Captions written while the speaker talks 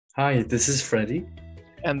Hi, this is Freddy,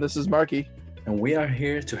 And this is Marky. and we are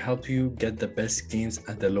here to help you get the best games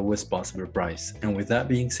at the lowest possible price. And with that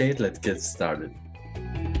being said, let's get started.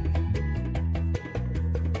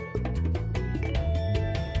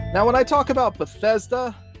 Now, when I talk about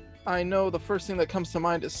Bethesda, I know the first thing that comes to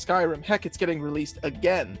mind is Skyrim. Heck, it's getting released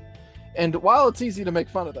again. And while it's easy to make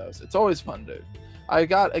fun of those, it's always fun, dude. I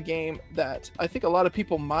got a game that I think a lot of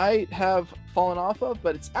people might have fallen off of,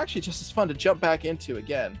 but it's actually just as fun to jump back into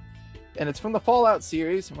again. And it's from the Fallout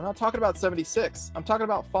series, and we're not talking about 76. I'm talking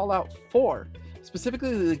about Fallout 4,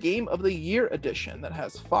 specifically the Game of the Year edition that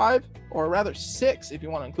has 5, or rather 6, if you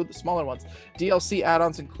want to include the smaller ones, DLC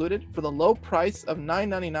add-ons included for the low price of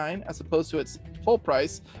 $9.99 as opposed to its full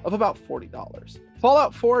price of about $40.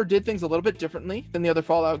 Fallout 4 did things a little bit differently than the other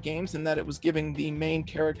Fallout games in that it was giving the main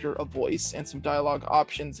character a voice and some dialogue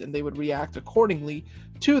options, and they would react accordingly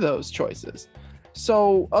to those choices.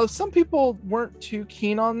 So some people weren't too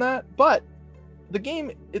keen on that, but the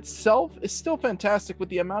game itself is still fantastic with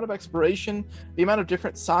the amount of exploration, the amount of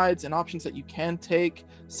different sides and options that you can take,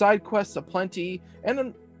 side quests aplenty, and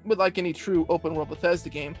then with like any true open world Bethesda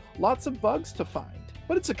game, lots of bugs to find.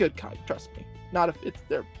 But it's a good kind, trust me. Not if it's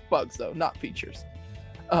they're bugs though, not features.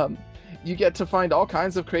 You get to find all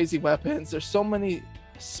kinds of crazy weapons. There's so many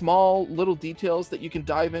small little details that you can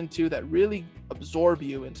dive into that really absorb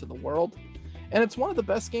you into the world. And it's one of the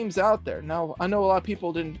best games out there. Now, I know a lot of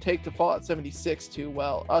people didn't take to Fallout 76 too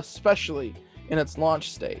well, especially in its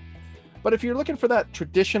launch state. But if you're looking for that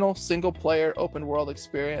traditional single-player open-world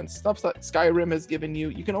experience, stuff that Skyrim has given you,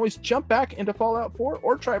 you can always jump back into Fallout 4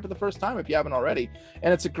 or try it for the first time if you haven't already.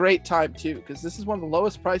 And it's a great time, too, because this is one of the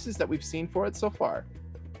lowest prices that we've seen for it so far.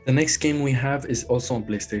 The next game we have is also on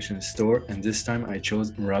PlayStation Store, and this time I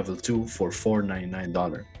chose Unravel 2 for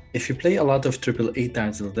 $4.99. If you play a lot of AAA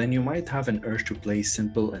titles, then you might have an urge to play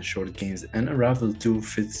simple and short games, and Unravel 2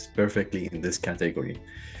 fits perfectly in this category.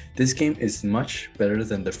 This game is much better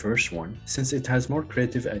than the first one, since it has more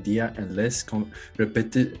creative idea and less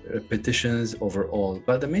repetitions overall,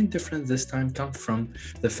 but the main difference this time comes from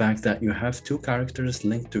the fact that you have two characters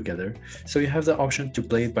linked together, so you have the option to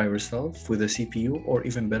play it by yourself with a CPU or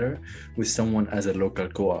even better with someone as a local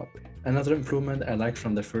co-op. Another improvement I like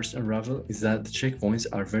from the first Unravel is that the checkpoints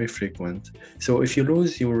are very frequent, so if you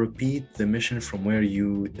lose, you will repeat the mission from where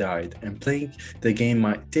you died, and playing the game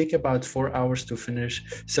might take about 4 hours to finish,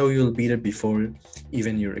 so you'll beat it before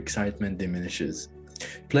even your excitement diminishes.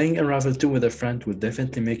 Playing Unravel 2 with a friend will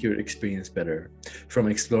definitely make your experience better. From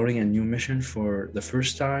exploring a new mission for the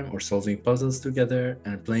first time or solving puzzles together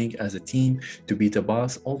and playing as a team to beat a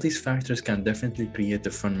boss, all these factors can definitely create the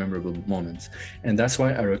fun, memorable moments. And that's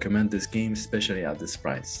why I recommend this game, especially at this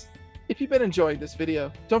price. If you've been enjoying this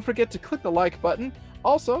video, don't forget to click the like button.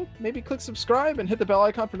 Also, maybe click subscribe and hit the bell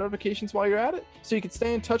icon for notifications while you're at it, so you can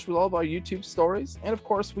stay in touch with all of our YouTube stories. And of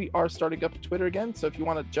course, we are starting up Twitter again, so if you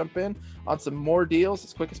want to jump in on some more deals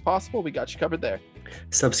as quick as possible, we got you covered there.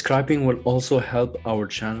 Subscribing will also help our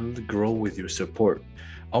channel grow with your support.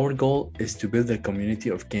 Our goal is to build a community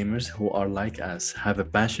of gamers who are like us, have a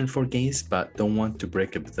passion for games but don't want to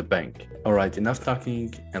break up the bank. Alright, enough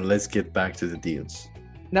talking and let's get back to the deals.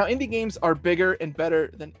 Now, indie games are bigger and better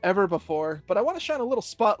than ever before, but I want to shine a little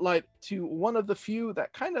spotlight to one of the few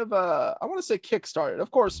that kind of, I want to say kickstarted.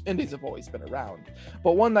 Of course, indies have always been around,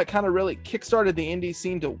 but one that kind of really kickstarted the indie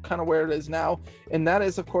scene to kind of where it is now, and that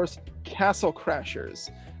is, of course, Castle Crashers.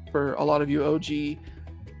 For a lot of you OG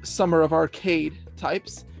Summer of Arcade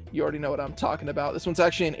types, you already know what I'm talking about. This one's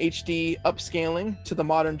actually an HD upscaling to the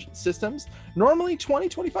modern systems. Normally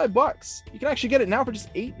 $25. You can actually get it now for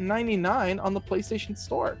just $8.99 on the PlayStation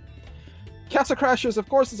Store. Castle Crashers, of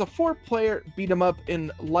course, is a 4-player beat 'em up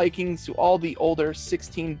in likings to all the older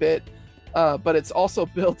 16-bit, but it's also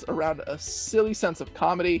built around a silly sense of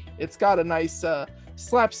comedy. It's got a nice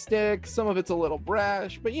slapstick. Some of it's a little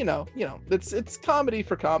brash, but you know, it's comedy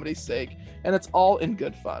for comedy's sake, and it's all in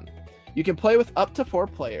good fun. You can play with up to 4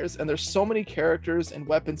 players, and there's so many characters and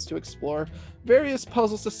weapons to explore, various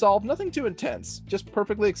puzzles to solve, nothing too intense, just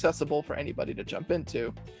perfectly accessible for anybody to jump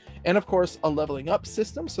into. And of course, a leveling up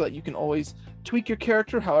system so that you can always tweak your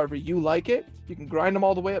character however you like it. You can grind them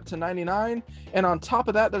all the way up to 99. And on top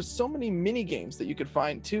of that, there's so many mini games that you could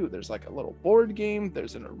find too. There's like a little board game,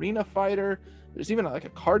 there's an arena fighter, there's even like a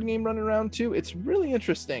card game running around too. It's really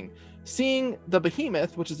interesting seeing the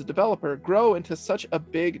Behemoth, which is a developer, grow into such a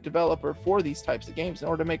big developer for these types of games in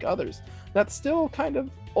order to make others that still kind of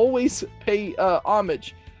always pay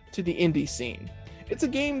homage to the indie scene. It's a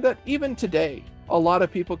game that even today, a lot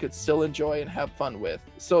of people could still enjoy and have fun with.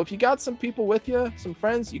 So if you got some people with you, some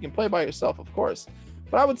friends, you can play by yourself, of course.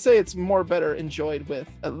 But I would say it's more better enjoyed with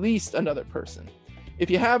at least another person. If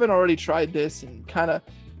you haven't already tried this and kind of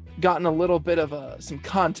gotten a little bit of some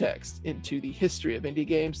context into the history of indie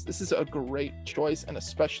games, this is a great choice, and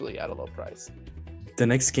especially at a low price. The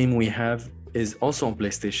next game we have is also on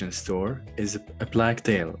PlayStation Store, is A Plague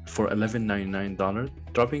Tale for $11.99,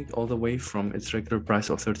 dropping all the way from its regular price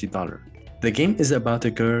of $30. The game is about a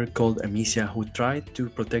girl called Amicia who tried to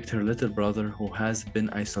protect her little brother who has been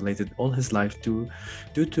isolated all his life due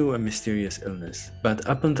to a mysterious illness. But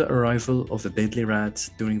upon the arrival of the deadly rats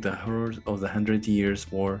during the horrors of the 100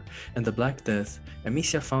 Years' War and the Black Death,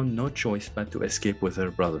 Amicia found no choice but to escape with her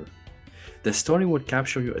brother. The story will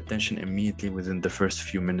capture your attention immediately within the first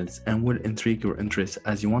few minutes and will intrigue your interest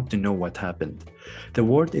as you want to know what happened. The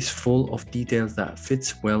world is full of details that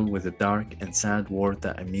fits well with the dark and sad world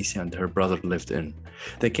that Amicia and her brother lived in.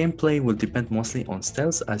 The gameplay will depend mostly on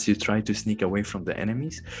stealth as you try to sneak away from the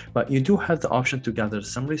enemies, but you do have the option to gather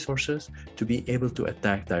some resources to be able to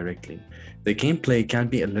attack directly. The gameplay can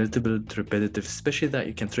be a little bit repetitive, especially that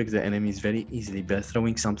you can trick the enemies very easily by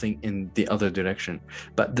throwing something in the other direction,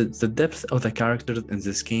 but the depth of the characters in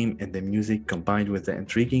this game and the music combined with the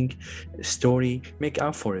intriguing story make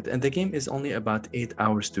up for it, and the game is only about 8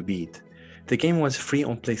 hours to beat. The game was free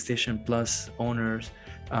on PlayStation Plus owners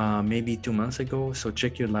maybe 2 months ago, so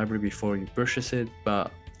check your library before you purchase it,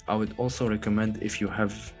 but I would also recommend if you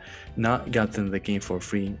have not gotten the game for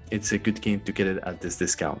free, it's a good game to get it at this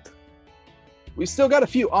discount. We still got a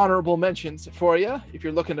few honorable mentions for you if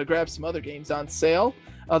you're looking to grab some other games on sale.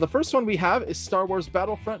 The first one we have is Star Wars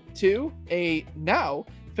Battlefront 2, a now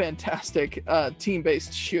fantastic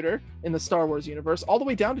team-based shooter in the Star Wars universe, all the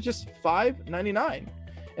way down to just $5.99.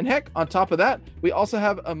 And heck, on top of that, we also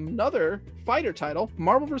have another fighter title,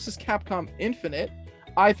 Marvel vs. Capcom Infinite.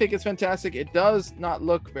 I think it's fantastic. It does not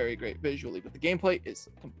look very great visually, but the gameplay is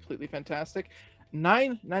completely fantastic.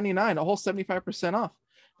 $9.99, a whole 75% off.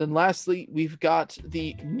 Then lastly, we've got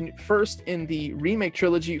the first in the remake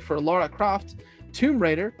trilogy for Lara Croft, Tomb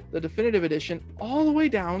Raider, the definitive edition, all the way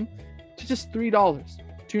down to just $3,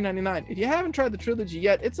 $2.99. If you haven't tried the trilogy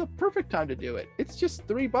yet, it's a perfect time to do it. It's just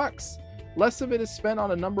 $3. Less of it is spent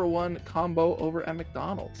on a #1 combo over at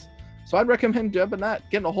McDonald's. So I'd recommend jumping that,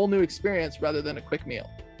 getting a whole new experience rather than a quick meal.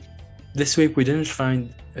 This week we didn't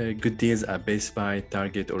find good deals at Best Buy,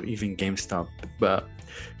 Target, or even GameStop, but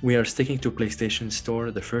we are sticking to PlayStation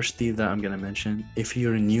Store. The first deal that I'm going to mention, if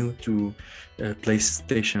you're new to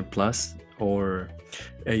PlayStation Plus or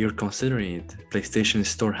you're considering it, PlayStation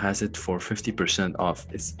Store has it for 50% off.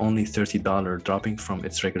 It's only $30, dropping from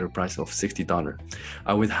its regular price of $60.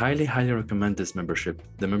 I would highly recommend this membership.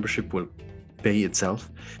 The membership will pay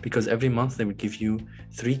itself because every month they will give you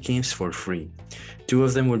 3 games for free. 2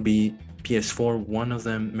 of them will be PS4, one of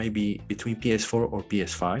them may be between PS4 or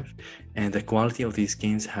PS5, and the quality of these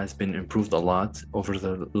games has been improved a lot over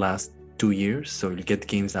the last 2 years, so you get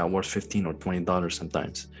games that are worth $15 or $20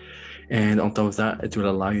 sometimes. And on top of that, it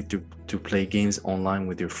will allow you to play games online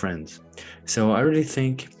with your friends. So I really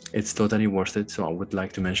think it's totally worth it, so I would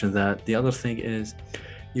like to mention that. The other thing is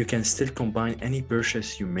you can still combine any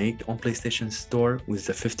purchase you make on PlayStation Store with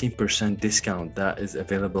the 15% discount that is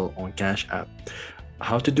available on Cash App.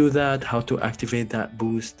 How to do that, how to activate that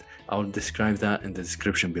boost, I'll describe that in the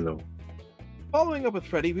description below. Following up with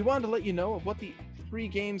Freddie, we wanted to let you know of what the 3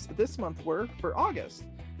 games this month were for August.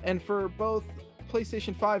 And for both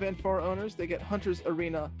PlayStation 5 and 4 owners, they get Hunter's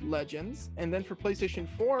Arena Legends. And then for PlayStation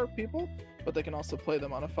 4 people, but they can also play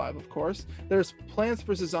them on a 5, of course, there's Plants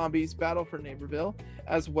vs. Zombies Battle for Neighborville,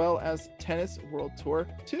 as well as Tennis World Tour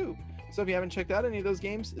 2. So if you haven't checked out any of those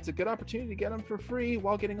games, it's a good opportunity to get them for free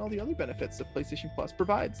while getting all the other benefits that PlayStation Plus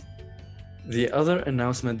provides. The other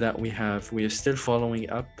announcement that we are still following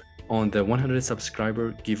up on the 100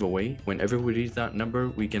 subscriber giveaway. Whenever we reach that number,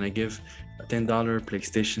 we're gonna give a $10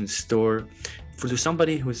 PlayStation Store to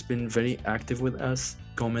somebody who's been very active with us.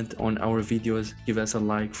 Comment on our videos, give us a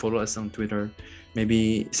like, follow us on Twitter,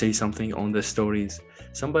 maybe say something on the stories.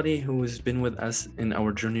 Somebody who's been with us in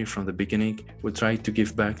our journey from the beginning will try to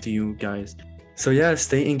give back to you guys. So yeah,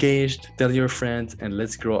 stay engaged, tell your friends, and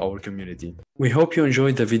let's grow our community. We hope you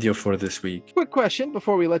enjoyed the video for this week. Quick question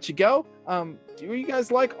before we let you go. Do you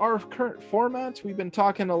guys like our current format? We've been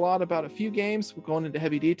talking a lot about a few games. We're going into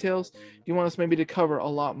heavy details. Do you want us maybe to cover a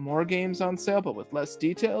lot more games on sale, but with less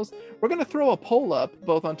details? We're going to throw a poll up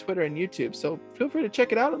both on Twitter and YouTube, so feel free to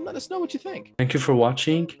check it out and let us know what you think. Thank you for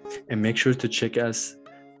watching, and make sure to check us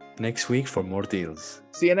next week for more deals.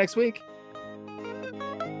 See you next week.